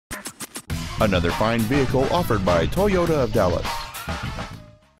Another fine vehicle offered by Toyota of Dallas.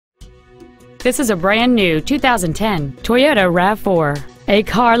 This is a brand new 2010 Toyota RAV4, a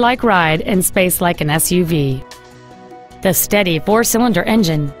car-like ride and space like an SUV. The steady 4-cylinder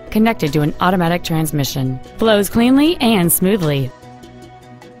engine, connected to an automatic transmission, flows cleanly and smoothly.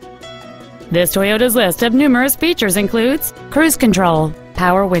 This Toyota's list of numerous features includes cruise control,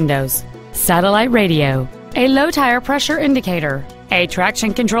 power windows, satellite radio, a low tire pressure indicator, a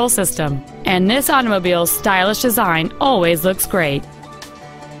traction control system, and this automobile's stylish design always looks great.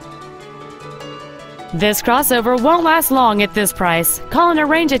 This crossover won't last long at this price. Call and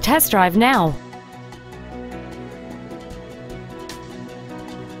arrange a test drive now.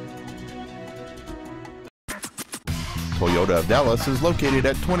 Toyota of Dallas is located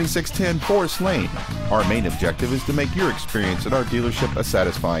at 2610 Forest Lane. Our main objective is to make your experience at our dealership a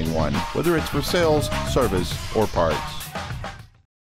satisfying one, whether it's for sales, service, or parts.